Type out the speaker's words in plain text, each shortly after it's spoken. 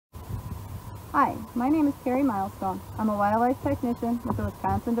Hi, my name is Carrie Milestone. I'm a wildlife technician with the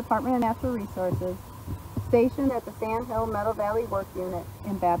Wisconsin Department of Natural Resources, stationed at the Sand Hill Meadow Valley Work Unit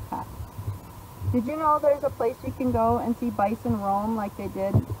in Babcock. Did you know there's a place you can go and see bison roam like they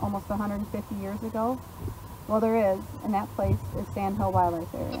did almost 150 years ago? Well, there is, and that place is Sand Hill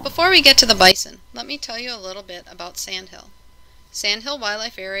Wildlife Area. But before we get to the bison, let me tell you a little bit about Sand Hill. Sand Hill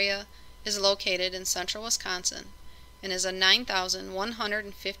Wildlife Area is located in central Wisconsin and is a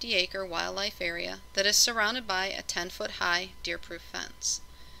 9,150 acre wildlife area that is surrounded by a 10-foot high deer-proof fence.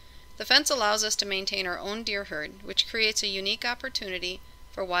 The fence allows us to maintain our own deer herd, which creates a unique opportunity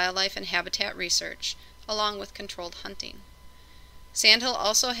for wildlife and habitat research, along with controlled hunting. Sand Hill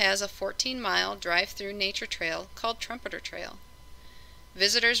also has a 14-mile drive-through nature trail called Trumpeter Trail.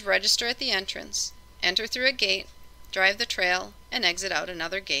 Visitors register at the entrance, enter through a gate, drive the trail, and exit out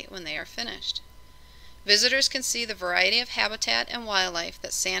another gate when they are finished. Visitors can see the variety of habitat and wildlife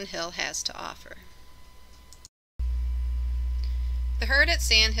that Sand Hill has to offer. The herd at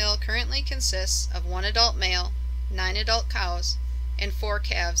Sand Hill currently consists of 1 adult male, 9 adult cows, and 4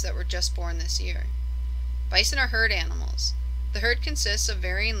 calves that were just born this year. Bison are herd animals. The herd consists of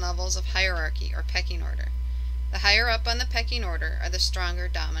varying levels of hierarchy or pecking order. The higher up on the pecking order are the stronger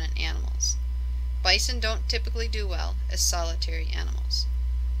dominant animals. Bison don't typically do well as solitary animals.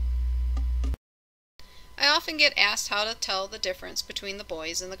 I often get asked how to tell the difference between the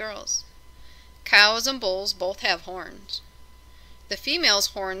boys and the girls. Cows and bulls both have horns. The female's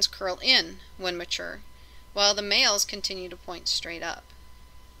horns curl in when mature, while the male's continue to point straight up.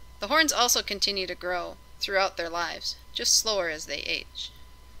 The horns also continue to grow throughout their lives, just slower as they age.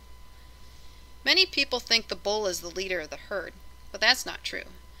 Many people think the bull is the leader of the herd, but that's not true.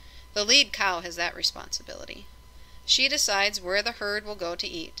 The lead cow has that responsibility. She decides where the herd will go to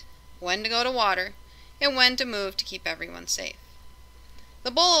eat, when to go to water, and when to move to keep everyone safe. The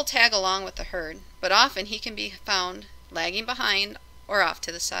bull will tag along with the herd, but often he can be found lagging behind or off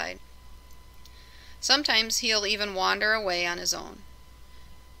to the side. Sometimes he'll even wander away on his own.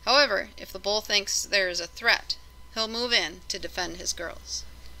 However, if the bull thinks there is a threat, he'll move in to defend his girls.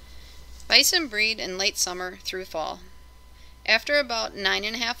 Bison breed in late summer through fall. After about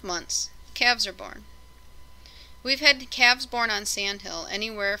 9.5 months, calves are born. We've had calves born on Sand Hill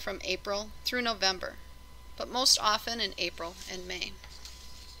anywhere from April through November, but most often in April and May.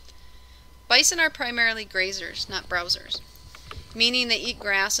 Bison are primarily grazers, not browsers, meaning they eat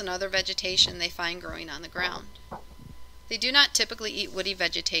grass and other vegetation they find growing on the ground. They do not typically eat woody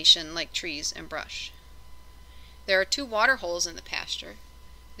vegetation like trees and brush. There are 2 water holes in the pasture.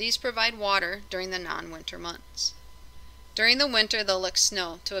 These provide water during the non-winter months. During the winter, they'll lick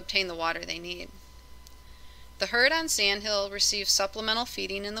snow to obtain the water they need. The herd on Sand Hill receives supplemental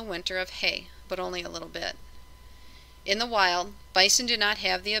feeding in the winter of hay, but only a little bit. In the wild, bison do not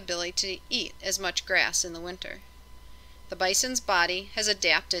have the ability to eat as much grass in the winter. The bison's body has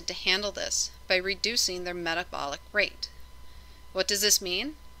adapted to handle this by reducing their metabolic rate. What does this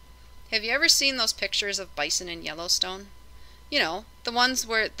mean? Have you ever seen those pictures of bison in Yellowstone? You know, the ones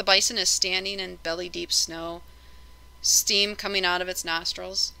where the bison is standing in belly-deep snow, steam coming out of its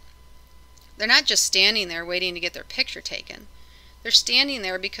nostrils. They're not just standing there waiting to get their picture taken. They're standing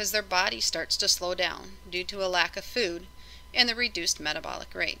there because their body starts to slow down due to a lack of food and the reduced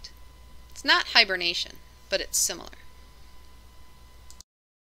metabolic rate. It's not hibernation, but it's similar.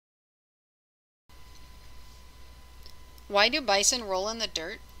 Why do bison roll in the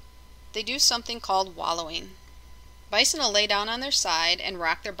dirt? They do something called wallowing. Bison will lay down on their side and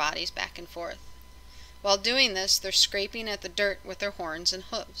rock their bodies back and forth. While doing this, they're scraping at the dirt with their horns and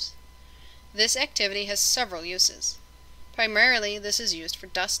hooves. This activity has several uses. Primarily, this is used for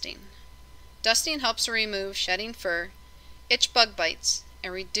dusting. Dusting helps to remove shedding fur, itch bug bites,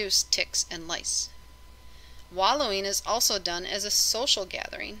 and reduce ticks and lice. Wallowing is also done as a social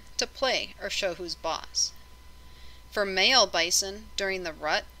gathering to play or show who's boss. For male bison, during the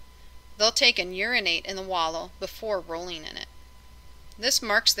rut, they'll take and urinate in the wallow before rolling in it. This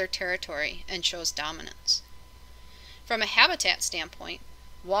marks their territory and shows dominance. From a habitat standpoint,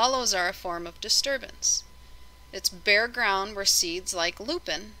 wallows are a form of disturbance. It's bare ground where seeds like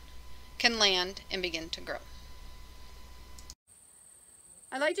lupin can land and begin to grow.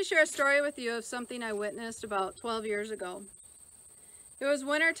 I'd like to share a story with you of something I witnessed about 12 years ago. It was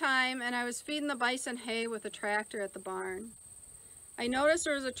winter time and I was feeding the bison hay with a tractor at the barn. I noticed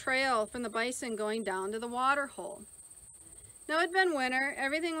there was a trail from the bison going down to the water hole. Now it'd been winter,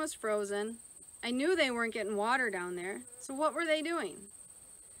 everything was frozen. I knew they weren't getting water down there, so what were they doing?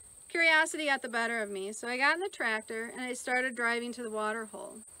 Curiosity got the better of me, so I got in the tractor and I started driving to the water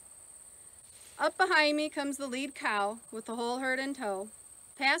hole. Up behind me comes the lead cow with the whole herd in tow.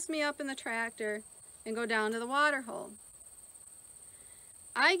 pass me up in the tractor, and go down to the water hole.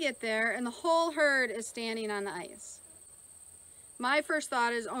 I get there and the whole herd is standing on the ice. My first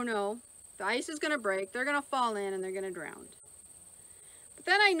thought is, oh no, the ice is going to break, they're going to fall in and they're going to drown. But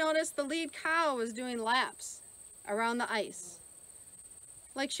then I noticed the lead cow was doing laps around the ice,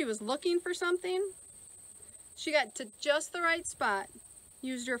 like she was looking for something. She got to just the right spot,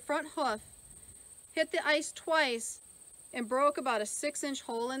 used her front hoof, hit the ice twice, and broke about a 6-inch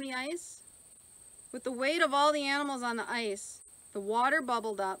hole in the ice. With the weight of all the animals on the ice, the water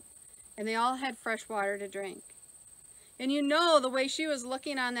bubbled up, and they all had fresh water to drink. And you know, the way she was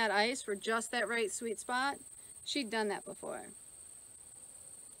looking on that ice for just that right sweet spot, she'd done that before.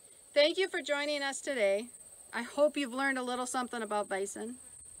 Thank you for joining us today. I hope you've learned a little something about bison.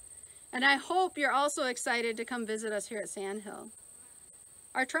 And I hope you're also excited to come visit us here at Sand Hill.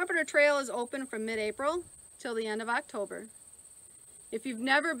 Our Trumpeter Trail is open from mid-April till the end of October. If you've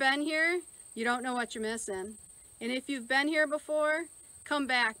never been here, you don't know what you're missing. And if you've been here before, come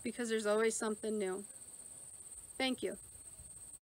back because there's always something new. Thank you.